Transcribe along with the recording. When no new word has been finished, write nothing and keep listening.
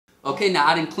Okay, now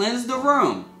I didn't cleanse the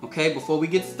room. Okay, before we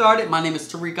get started, my name is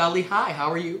Tarek Ali. Hi, how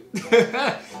are you?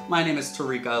 My name is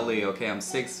Tarek Ali, okay? I'm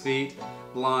 6 feet,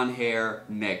 blonde hair,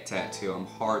 neck tattoo. I'm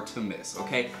hard to miss,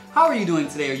 okay? How are you doing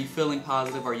today? Are you feeling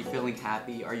positive? Are you feeling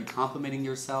happy? Are you complimenting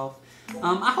yourself?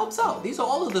 I hope so. These are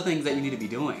all of the things that you need to be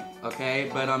doing,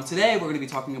 okay? But today we're going to be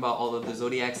talking about all of the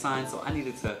Zodiac signs, so I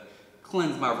needed to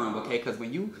cleanse my room, okay? Because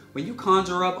when you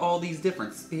conjure up all these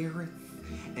different spirits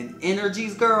and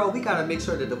energies, girl, we gotta make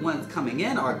sure that the ones coming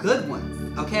in are good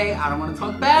ones, okay? I don't want to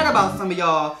talk bad about some of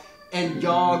y'all, and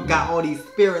y'all got all these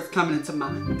spirits coming into my...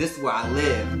 This is where I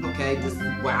live, okay? This is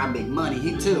where I make money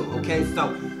here too, okay? So,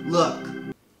 look,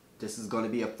 this is gonna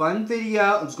be a fun video.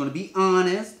 I'm just gonna be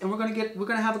honest, and we're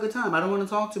gonna have a good time. I don't want to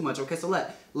talk too much, okay? So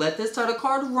let this title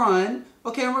card run,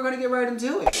 okay? And we're gonna get right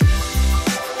into it.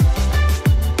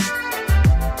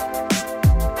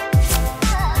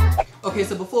 Okay,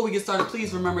 so before we get started,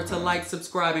 please remember to like,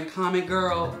 subscribe, and comment,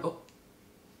 girl. Oh,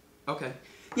 okay.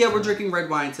 Yeah, we're drinking red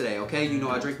wine today, okay? You know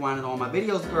I drink wine in all my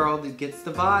videos, girl. It gets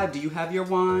the vibe. Do you have your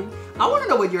wine? I want to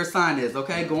know what your sign is,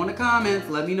 okay? Go in the comments.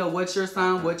 Let me know what's your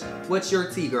sign, what's your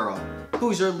tea, girl.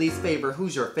 Who's your least favorite?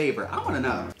 Who's your favorite? I want to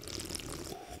know.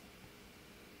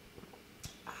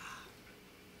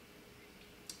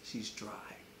 She's dry.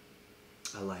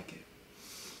 I like it.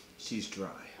 She's dry.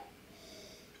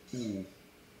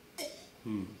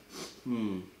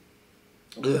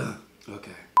 Ugh.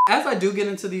 Okay. As I do get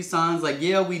into these signs, like,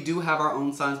 yeah, we do have our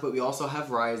own signs, but we also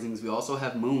have risings, we also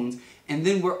have moons, and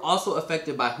then we're also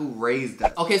affected by who raised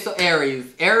us. Okay, so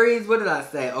Aries. Aries, what did I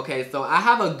say? Okay, so I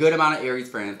have a good amount of Aries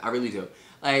friends. I really do.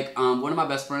 Like, one of my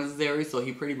best friends is Aries, so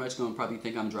he pretty much gonna probably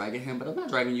think I'm dragging him, but I'm not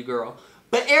dragging you, girl.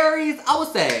 But Aries, I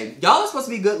would say, y'all are supposed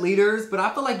to be good leaders, but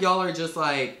I feel like y'all are just,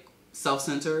 like,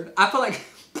 self-centered. I feel like...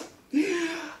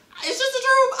 It's just the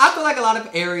truth. I feel like a lot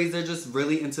of Aries, they're just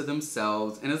really into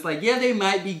themselves. And it's like, yeah, they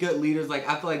might be good leaders. Like,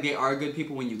 I feel like they are good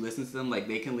people when you listen to them. Like,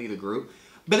 they can lead a group.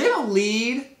 But they don't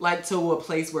lead, like, to a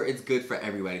place where it's good for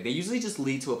everybody. They usually just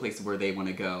lead to a place where they want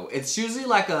to go. It's usually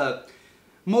like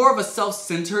more of a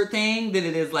self-centered thing than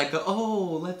it is like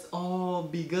oh, let's all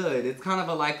be good. It's kind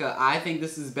of I think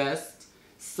this is best,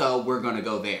 so we're gonna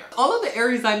go there. All of the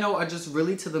Aries I know are just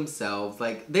really to themselves.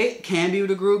 Like, they can be with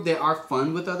a group, they are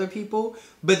fun with other people,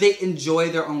 but they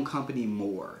enjoy their own company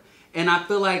more. And I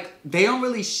feel like they don't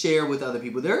really share with other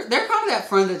people. They're kind of that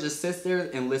friend that just sits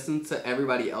there and listens to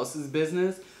everybody else's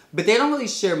business, but they don't really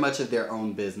share much of their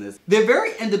own business. They're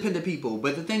very independent people,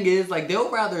 but the thing is, like, they'll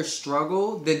rather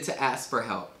struggle than to ask for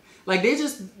help. Like,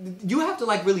 you have to,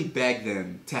 like, really beg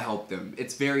them to help them.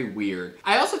 It's very weird.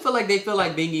 I also feel like they feel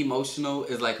like being emotional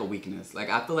is, like, a weakness.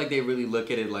 Like, I feel like they really look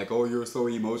at it like, oh, you're so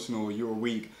emotional, you're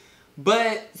weak.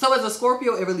 But, so as a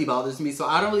Scorpio, it really bothers me. So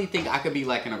I don't really think I could be,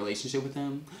 like, in a relationship with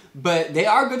them. But they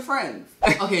are good friends.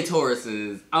 Okay,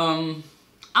 Tauruses. I'm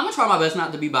gonna try my best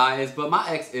not to be biased, but my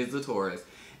ex is a Taurus.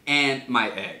 And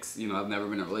my ex, you know, I've never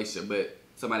been in a relationship, but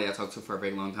somebody I talked to for a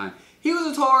very long time. He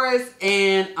was a Taurus,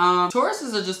 and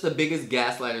Tauruses are just the biggest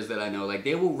gaslighters that I know. Like,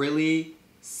 they will really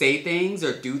say things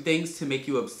or do things to make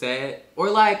you upset.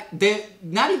 Or, like,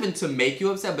 not even to make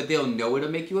you upset, but they'll know it'll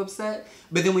make you upset.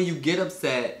 But then when you get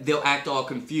upset, they'll act all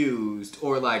confused.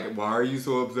 Or, like, why are you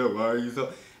so upset? Why are you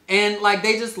so... And, like,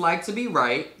 they just like to be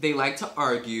right. They like to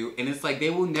argue. And it's like they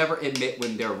will never admit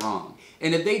when they're wrong.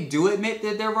 And if they do admit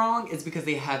that they're wrong, it's because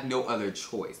they have no other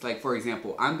choice. Like, for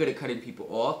example, I'm good at cutting people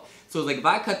off. So it's like, if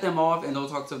I cut them off and don't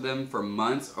talk to them for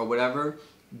months or whatever,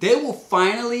 they will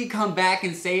finally come back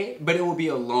and say it, but it will be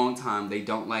a long time. They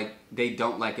don't like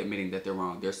admitting that they're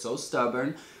wrong. They're so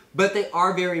stubborn, but they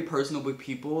are very personal with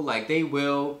people. Like, they're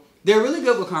really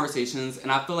good with conversations,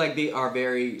 and I feel like they are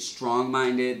very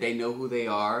strong-minded. They know who they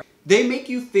are. They make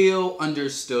you feel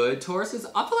understood. Tauruses,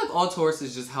 I feel like all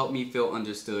Tauruses just help me feel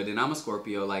understood, and I'm a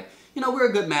Scorpio. Like, you know, we're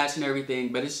a good match and everything,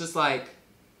 but it's just like,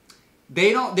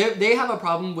 they have a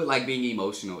problem with, like, being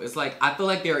emotional. It's like, I feel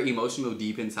like they're emotional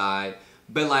deep inside,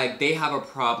 but, like, they have a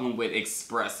problem with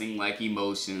expressing, like,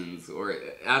 emotions, or,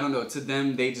 I don't know, to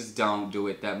them, they just don't do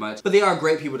it that much. But they are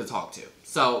great people to talk to.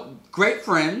 So, great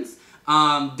friends.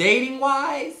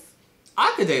 Dating-wise,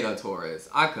 I could date a Taurus.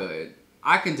 I could.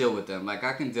 I can deal with them. Like,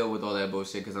 I can deal with all that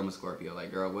bullshit because I'm a Scorpio.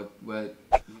 Like, girl, what?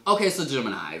 Okay, so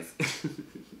Geminis.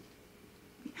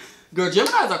 Girl,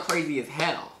 Geminis are crazy as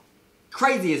hell.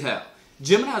 Crazy as hell.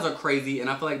 Geminis are crazy, and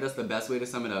I feel like that's the best way to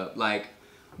sum it up. Like,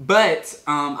 But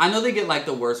I know they get like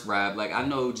the worst rap. Like I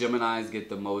know Geminis get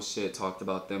the most shit talked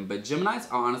about them, but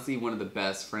Geminis are honestly one of the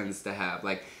best friends to have.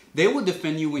 Like they will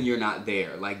defend you when you're not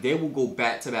there. Like they will go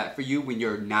bat to bat for you when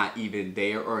you're not even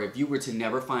there, or if you were to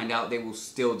never find out, they will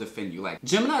still defend you. Like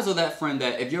Geminis are that friend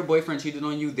that if your boyfriend cheated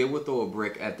on you, they will throw a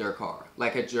brick at their car,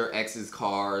 like at your ex's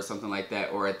car or something like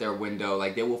that, or at their window.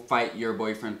 Like they will fight your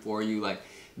boyfriend for you. Like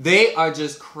they are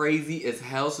just crazy as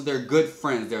hell. So they're good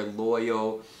friends. They're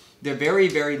loyal. They're very,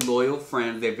 very loyal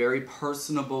friends. They're very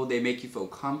personable. They make you feel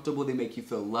comfortable. They make you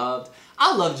feel loved.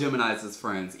 I love Geminis as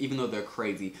friends, even though they're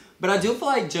crazy. But I do feel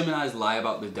like Geminis lie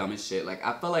about the dumbest shit. Like,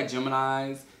 I feel like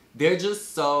Geminis, they're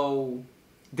just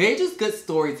good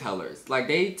storytellers. Like,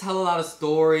 they tell a lot of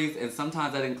stories, and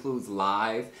sometimes that includes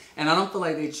lies. And I don't feel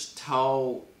like they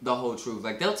tell the whole truth.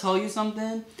 Like, they'll tell you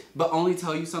something, but only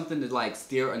tell you something to, like,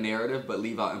 steer a narrative, but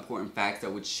leave out important facts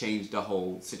that would change the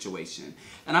whole situation.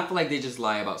 And I feel like they just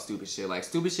lie about stupid shit. Like,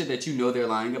 stupid shit that you know they're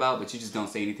lying about, but you just don't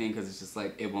say anything because it's just,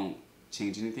 like, it won't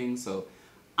change anything. So,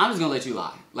 I'm just gonna let you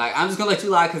lie. Like, I'm just gonna let you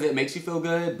lie because it makes you feel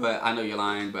good, but I know you're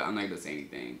lying, but I'm not gonna say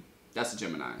anything. That's a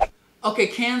Gemini. Okay,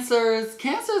 Cancers.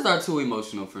 Cancers are too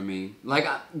emotional for me. Like,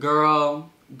 girl,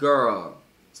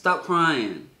 stop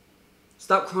crying.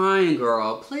 Stop crying,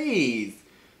 girl, please.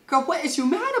 Girl, what is you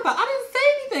mad about? I didn't say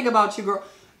anything about you, girl.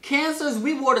 Cancers,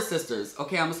 we water sisters.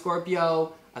 Okay, I'm a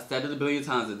Scorpio. I said it a billion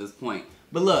times at this point.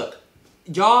 But look,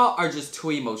 y'all are just too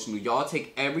emotional. Y'all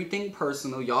take everything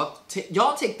personal. Y'all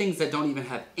take things that don't even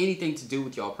have anything to do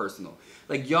with y'all personal.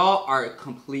 Like, y'all are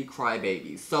complete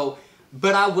crybabies. So,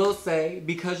 but I will say,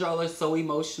 because y'all are so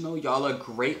emotional, y'all are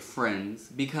great friends.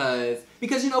 Because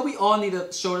you know, we all need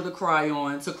a shoulder to cry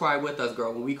on, to cry with us,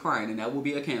 girl, when we crying. And that will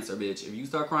be a Cancer, bitch. If you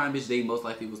start crying, bitch, they most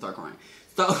likely will start crying.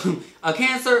 So, a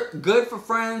Cancer, good for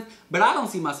friends. But I don't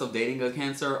see myself dating a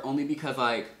Cancer only because,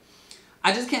 like,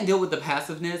 I just can't deal with the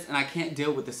passiveness, and I can't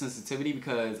deal with the sensitivity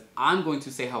because I'm going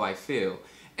to say how I feel.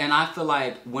 And I feel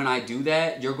like when I do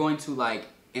that, you're going to, like,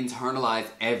 internalize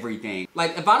everything.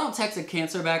 Like, if I don't text a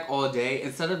Cancer back all day,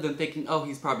 instead of them thinking, oh,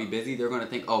 he's probably busy, they're going to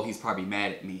think, oh, he's probably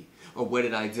mad at me. Or what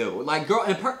did I do? Like, girl,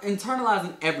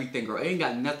 internalizing everything, girl. It ain't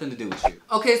got nothing to do with you.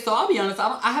 Okay, so I'll be honest,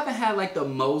 I haven't had, like, the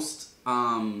most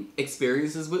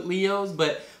experiences with Leos,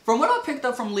 but from what I picked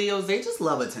up from Leos, they just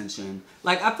love attention.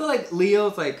 Like, I feel like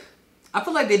Leos, like, I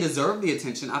feel like they deserve the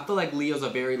attention. I feel like Leos are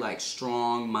very, like,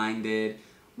 strong-minded.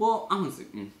 Well, I'm gonna say,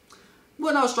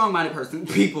 well, no, strong-minded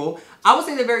people. I would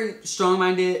say they're very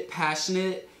strong-minded,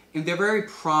 passionate, and they're very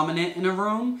prominent in a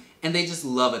room, and they just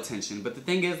love attention. But the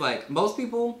thing is, like, most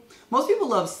people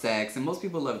love sex, and most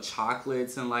people love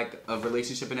chocolates and, like, a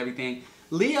relationship and everything.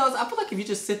 Leos, I feel like if you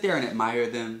just sit there and admire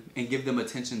them and give them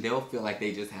attention, they'll feel like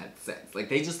they just had sex. Like,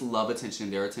 they just love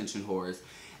attention. They're attention whores.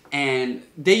 And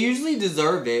they usually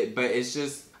deserve it, but it's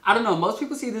just, I don't know, most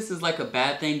people see this as like a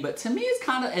bad thing, but to me it's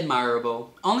kind of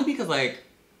admirable. Only because, like,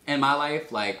 in my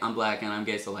life, like, I'm black and I'm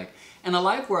gay, so, like, in a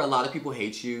life where a lot of people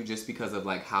hate you just because of,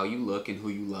 like, how you look and who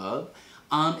you love,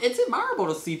 it's admirable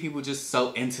to see people just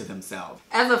so into themselves.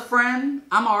 As a friend,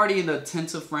 I'm already an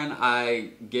attentive friend.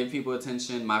 I give people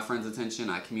attention, my friends attention,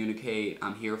 I communicate,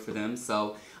 I'm here for them.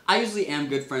 So I usually am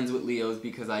good friends with Leos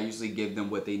because I usually give them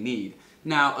what they need.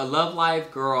 Now, a love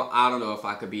life, girl, I don't know if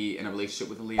I could be in a relationship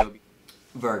with a Leo.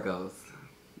 Virgos.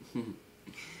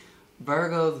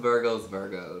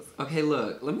 Virgos. Okay,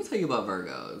 look, let me tell you about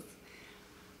Virgos.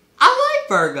 I like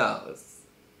Virgos.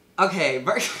 Okay,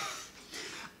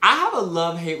 I have a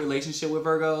love-hate relationship with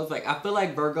Virgos. Like, I feel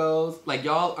like Virgos, like,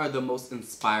 y'all are the most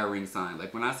inspiring sign.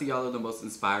 Like, when I see y'all are the most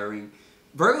inspiring,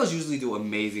 Virgos usually do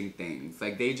amazing things.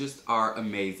 Like, they just are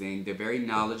amazing. They're very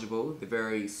knowledgeable. They're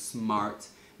very smart.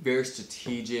 Very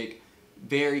strategic,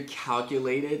 very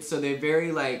calculated. So they're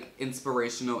very, like,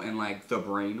 inspirational in, like, the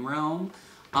brain realm.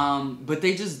 But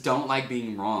they just don't like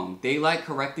being wrong. They like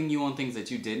correcting you on things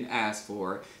that you didn't ask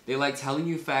for. They like telling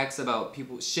you facts about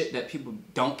shit that people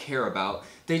don't care about.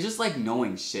 They just like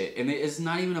knowing shit. And it's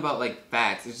not even about, like,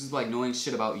 facts. It's just like knowing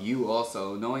shit about you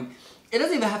also. It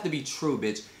doesn't even have to be true,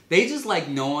 bitch. They just like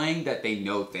knowing that they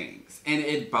know things. And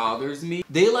it bothers me.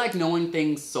 They like knowing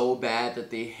things so bad that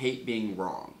they hate being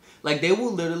wrong. Like, they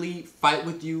will literally fight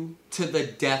with you to the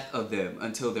death of them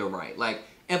until they're right. Like,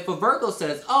 if a Virgo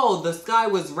says, oh, the sky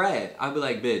was red, I'll be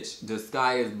like, bitch, the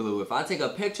sky is blue. If I take a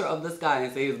picture of the sky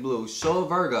and say it's blue, show a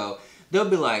Virgo, they'll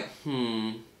be like,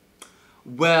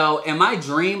 well, in my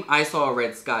dream, I saw a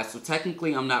red sky. So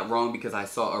technically, I'm not wrong because I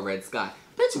saw a red sky.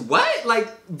 Bitch, what?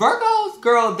 Like, Virgos,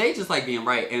 girl, they just like being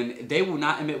right. And they will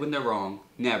not admit when they're wrong.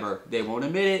 Never. They won't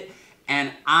admit it.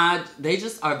 And they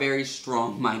just are very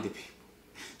strong-minded people.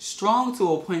 Strong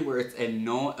to a point where it's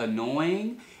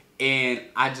annoying. And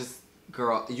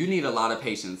girl, you need a lot of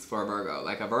patience for a Virgo.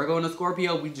 Like a Virgo and a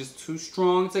Scorpio, we just too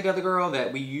strong together, girl,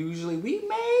 that we make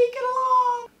it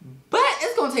along. But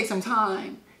it's gonna take some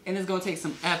time and it's gonna take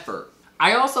some effort.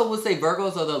 I also would say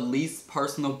Virgos are the least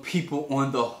personal people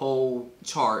on the whole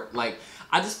chart. Like,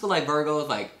 I just feel like Virgos,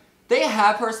 like, they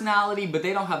have personality, but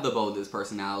they don't have the boldest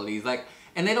personalities. Like,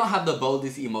 and they don't have the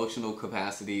boldest emotional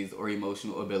capacities or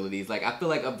emotional abilities. Like, I feel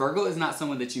like a Virgo is not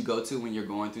someone that you go to when you're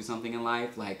going through something in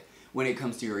life, like, when it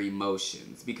comes to your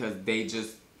emotions. Because they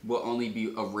just will only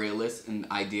be a realist and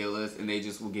idealist, and they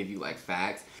just will give you, like,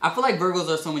 facts. I feel like Virgos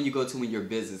are someone you go to when your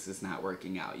business is not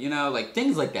working out. You know, like,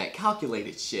 things like that.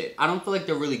 Calculated shit. I don't feel like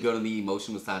they're really good on the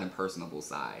emotional side and personable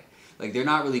side. Like, they're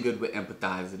not really good with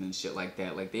empathizing and shit like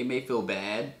that. Like, they may feel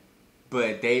bad,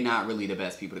 but they not really the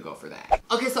best people to go for that.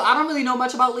 Okay, so I don't really know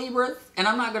much about Libras, and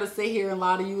I'm not gonna sit here and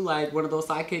lie to you like one of those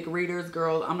psychic readers,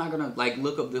 girl. I'm not gonna like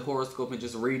look up the horoscope and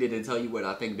just read it and tell you what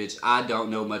I think, bitch. I don't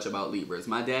know much about Libras.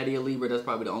 My daddy a Libra, that's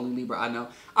probably the only Libra I know.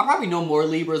 I probably know more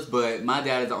Libras, but my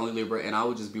dad is the only Libra, and I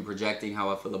would just be projecting how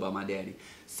I feel about my daddy.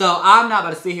 So I'm not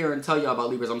about to sit here and tell y'all about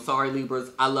Libras. I'm sorry,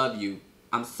 Libras. I love you.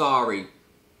 I'm sorry.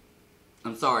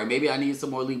 I'm sorry. Maybe I need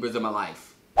some more Libras in my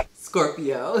life.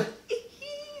 Scorpio.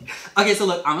 Okay, so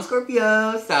look, I'm a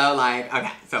Scorpio, so like,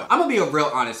 okay, so I'm gonna be a real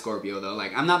honest Scorpio though.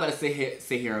 Like, I'm not about to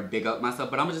sit here and big up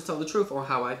myself, but I'm gonna just tell the truth or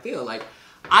how I feel. Like,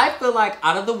 I feel like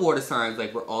out of the water signs,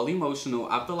 like, we're all emotional.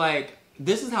 I feel like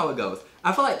this is how it goes.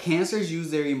 I feel like Cancers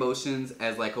use their emotions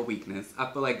as like a weakness.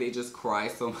 I feel like they just cry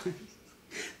so much.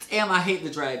 Damn, I hate to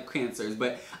drag Cancers,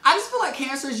 but I just feel like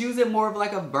Cancers use it more of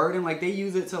like a burden. Like, they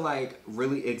use it to like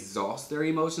really exhaust their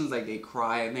emotions. Like, they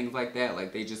cry and things like that.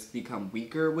 Like, they just become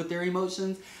weaker with their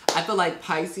emotions. I feel like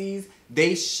Pisces,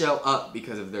 they show up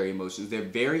because of their emotions. They're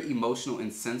very emotional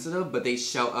and sensitive, but they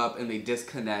show up and they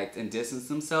disconnect and distance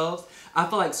themselves. I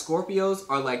feel like Scorpios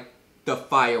are like the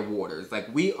fire waters. Like,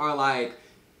 we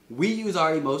use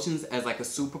our emotions as like a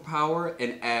superpower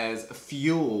and as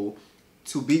fuel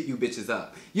to beat you bitches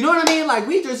up. You know what I mean? Like,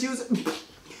 we just use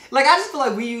like, I just feel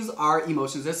like we use our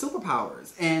emotions as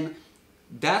superpowers, and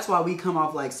that's why we come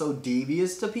off like so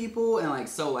devious to people and like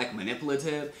so like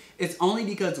manipulative. It's only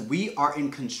because we are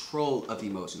in control of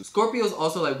emotions. Scorpios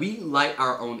also, like, we light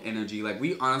our own energy. Like,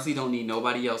 we honestly don't need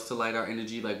nobody else to light our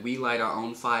energy. Like, we light our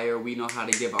own fire. We know how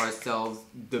to give ourselves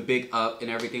the big up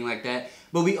and everything like that.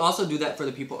 But we also do that for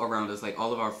the people around us, like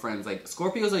all of our friends. Like,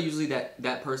 Scorpios are usually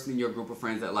that person in your group of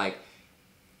friends that like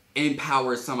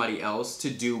empower somebody else to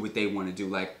do what they want to do.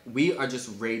 Like, we are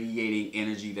just radiating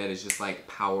energy that is just like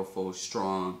powerful,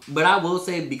 strong. But I will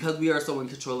say, because we are so in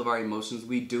control of our emotions,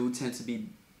 we do tend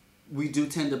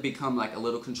to become like a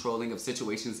little controlling of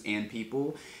situations and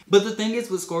people. But the thing is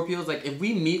with Scorpios, like, if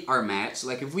we meet our match,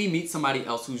 like if we meet somebody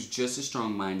else who's just as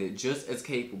strong-minded, just as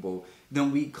capable,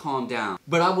 then we calm down.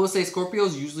 But I will say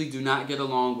Scorpios usually do not get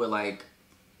along with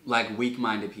like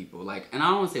weak-minded people. Like, and I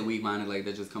don't want to say weak-minded, like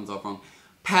that just comes off wrong.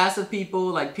 Passive people,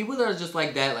 like people that are just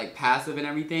like that, like passive and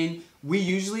everything, we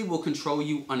usually will control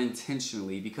you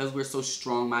unintentionally because we're so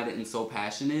strong-minded and so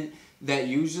passionate that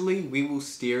usually we will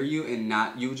steer you and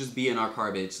you'll just be in our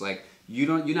car, bitch. Like, you're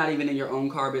not even in your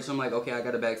own car, bitch. I'm like, okay, I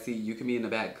got a back seat, you can be in the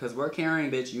back, because we're carrying,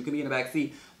 bitch, you can be in the back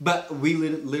seat, but we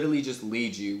literally just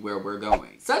lead you where we're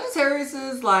going. Sagittarius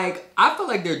is like, I feel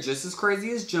like they're just as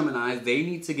crazy as Geminis. They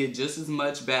need to get just as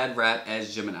much bad rap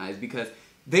as Geminis because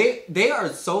they are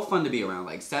so fun to be around.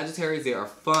 Like, Sagittarius, they are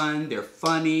fun, they're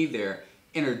funny, they're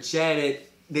energetic,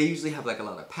 they usually have like a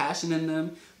lot of passion in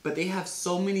them, but they have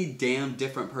so many damn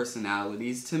different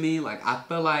personalities to me. Like, I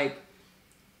feel like,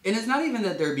 and it's not even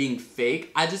that they're being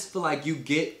fake, I just feel like you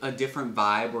get a different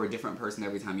vibe or a different person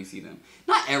every time you see them.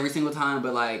 Not every single time,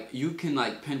 but like, you can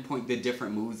like pinpoint the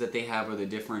different moods that they have or the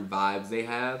different vibes they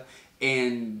have.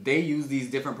 And they use these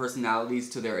different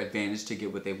personalities to their advantage to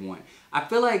get what they want. I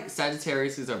feel like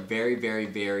Sagittarius are very, very,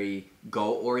 very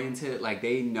goal-oriented. Like,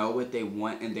 they know what they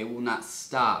want and they will not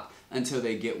stop until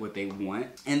they get what they want.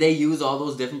 And they use all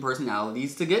those different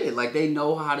personalities to get it. Like, they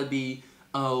know how to be,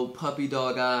 puppy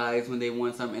dog eyes when they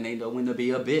want something, and they know when to be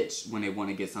a bitch when they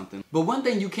want to get something. But one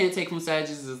thing you can't take from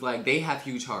Sagittarius is, like, they have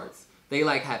huge hearts. They,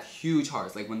 like, have huge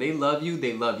hearts. Like, when they love you,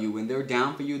 they love you. When they're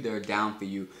down for you, they're down for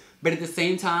you. But at the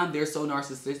same time, they're so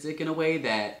narcissistic in a way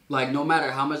that, like, no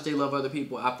matter how much they love other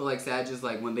people, I feel like Sagittarius,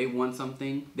 like, when they want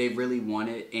something, they really want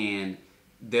it, and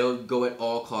they'll go at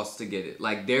all costs to get it.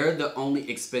 Like, they're the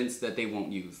only expense that they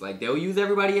won't use. Like, they'll use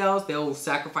everybody else. They'll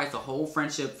sacrifice a whole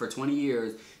friendship for 20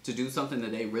 years to do something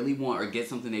that they really want or get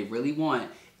something they really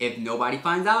want. if nobody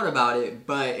finds out about it,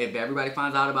 but if everybody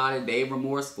finds out about it, they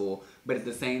remorseful. But at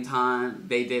the same time,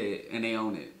 they did it and they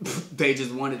own it. They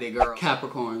just wanted it, girl.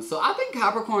 Capricorns. So I think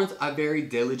Capricorns are very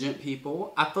diligent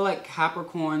people. I feel like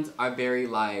Capricorns are very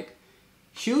like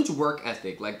huge work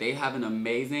ethic. Like they have an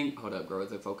amazing, hold up girl,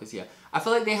 is it focus? Yeah. I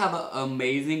feel like they have an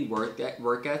amazing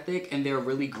work ethic and they're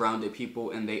really grounded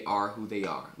people and they are who they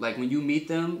are. Like when you meet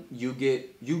them, you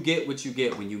get what you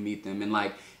get when you meet them. And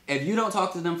like, if you don't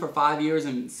talk to them for 5 years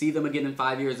and see them again in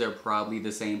 5 years, they're probably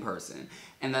the same person.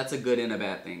 And that's a good and a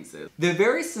bad thing, sis. They're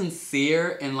very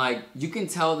sincere and like, you can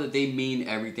tell that they mean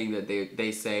everything that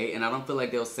they say. And I don't feel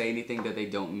like they'll say anything that they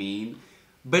don't mean.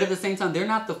 But at the same time, they're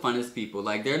not the funnest people.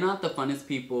 Like, they're not the funnest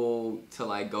people to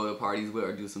like go to parties with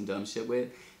or do some dumb shit with.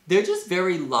 They're just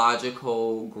very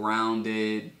logical,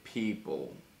 grounded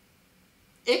people.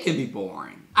 It can be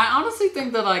boring. I honestly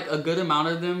think that like a good amount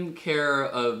of them care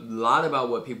a lot about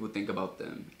what people think about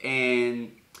them.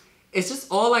 And it's just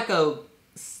all like a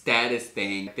status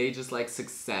thing. They just like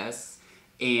success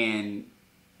and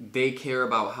they care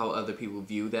about how other people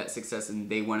view that success and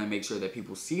they want to make sure that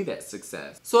people see that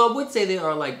success. So I would say they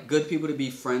are like good people to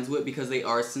be friends with because they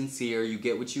are sincere. You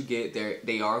get what you get.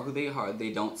 They are who they are.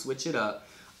 They don't switch it up.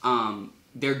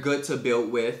 They're good to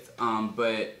build with.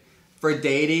 But for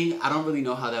dating, I don't really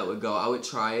know how that would go. I would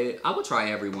try it. I would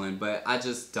try everyone, but I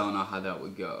just don't know how that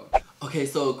would go. Okay,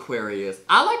 so Aquarius.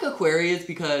 I like Aquarius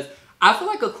because I feel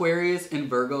like Aquarius and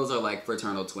Virgos are like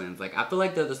fraternal twins. Like, I feel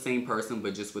like they're the same person,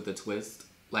 but just with a twist.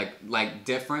 Like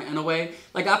different in a way.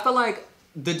 Like, I feel like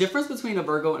the difference between a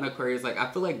Virgo and Aquarius, like,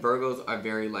 I feel like Virgos are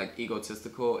very, like,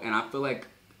 egotistical. And I feel like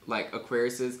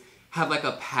Aquariuses have, like,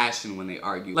 a passion when they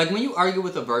argue. Like, when you argue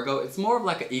with a Virgo, it's more of,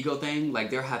 like, an ego thing. Like,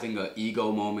 they're having an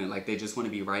ego moment. Like, they just want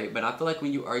to be right. But I feel like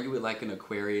when you argue with, like, an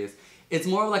Aquarius, it's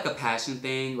more of, like, a passion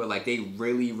thing where, like, they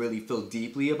really, really feel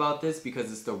deeply about this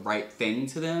because it's the right thing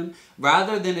to them.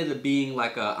 Rather than it being,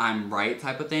 like, a I'm right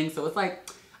type of thing. So it's, like,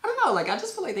 I don't know, like, I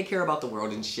just feel like they care about the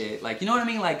world and shit. Like, you know what I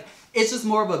mean? Like, it's just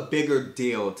more of a bigger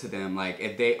deal to them, like,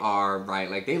 if they are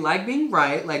right. Like, they like being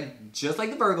right, like, just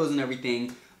like the Virgos and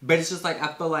everything. But it's just, like,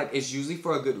 I feel like it's usually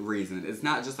for a good reason. It's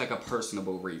not just, like, a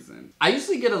personable reason. I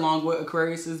usually get along with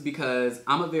Aquariuses because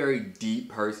I'm a very deep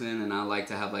person and I like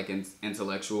to have, like,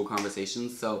 intellectual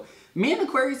conversations. So, me and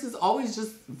Aquariuses always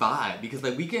just vibe because,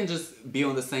 like, we can just be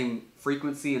on the same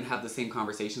frequency and have the same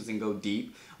conversations and go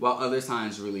deep, while other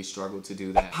signs really struggle to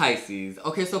do that. Pisces.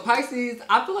 Okay, so Pisces,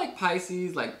 I feel like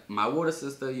Pisces, like my water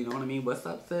sister, you know what I mean? What's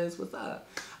up, sis? What's up?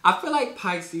 I feel like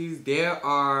Pisces, they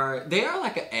are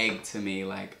like an egg to me.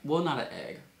 Like, well, not an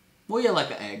egg. Well, yeah,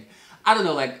 like an egg. I don't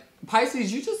know, like,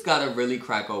 Pisces, you just gotta really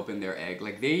crack open their egg.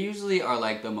 Like, they usually are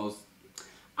like the most,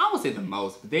 I don't want to say the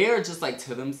most, but they are just like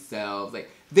to themselves. Like,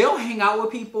 they'll hang out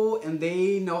with people and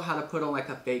they know how to put on like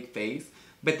a fake face.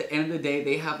 But at the end of the day,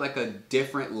 they have like a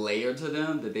different layer to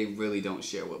them that they really don't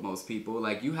share with most people.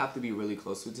 Like, you have to be really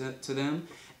close to them.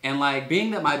 And like,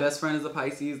 being that my best friend is a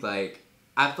Pisces, like,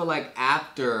 I feel like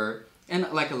after, and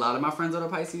like a lot of my friends that are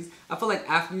Pisces, I feel like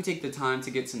after you take the time to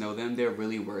get to know them, they're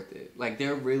really worth it. Like,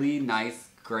 they're really nice,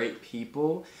 great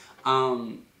people.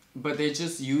 But they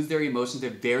just use their emotions.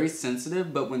 They're very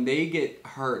sensitive, but when they get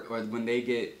hurt or when they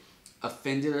get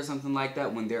offended or something like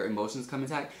that, when their emotions come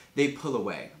attack, they pull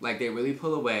away. Like, they really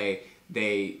pull away.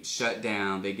 They shut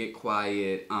down. They get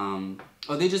quiet.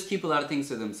 Or they just keep a lot of things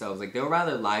to themselves. Like, they'll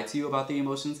rather lie to you about the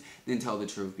emotions than tell the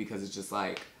truth because it's just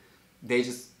like, they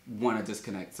just want to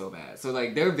disconnect so bad. So,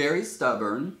 like, they're very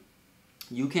stubborn.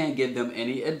 You can't give them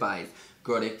any advice.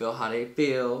 Girl, they feel how they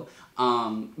feel.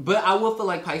 But I will feel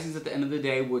like Pisces at the end of the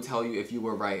day will tell you if you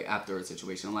were right after a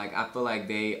situation. Like, I feel like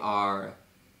they are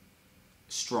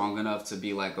strong enough to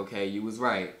be like, okay, you was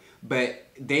right. But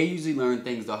they usually learn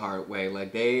things the hard way.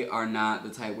 Like, they are not the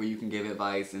type where you can give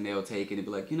advice and they'll take it and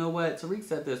be like, you know what, Tuh-reek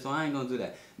said this, so I ain't gonna do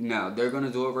that. No, they're gonna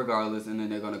do it regardless, and then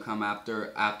they're gonna come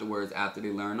afterwards after they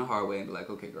learn the hard way and be like,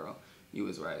 okay, girl, you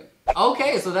was right.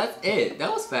 Okay, so that's it.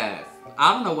 That was fast.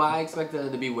 I don't know why I expected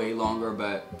it to be way longer,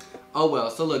 but oh well.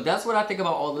 So look, that's what I think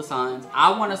about all the signs.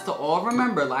 I want us to all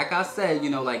remember, like I said, you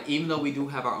know, like, even though we do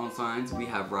have our own signs, we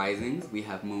have risings, we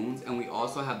have moons, and we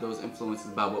also have those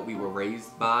influences by what we were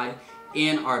raised by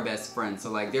and our best friends.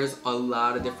 So like, there's a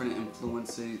lot of different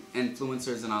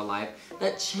influencers in our life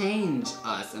that change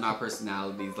us and our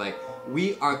personalities. Like,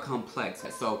 we are complex.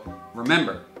 So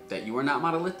remember that you are not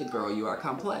monolithic, girl. You are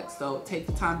complex. So take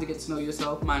the time to get to know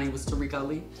yourself. My name was Tarek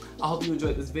Ali. I hope you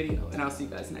enjoyed this video, and I'll see you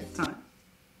guys next time.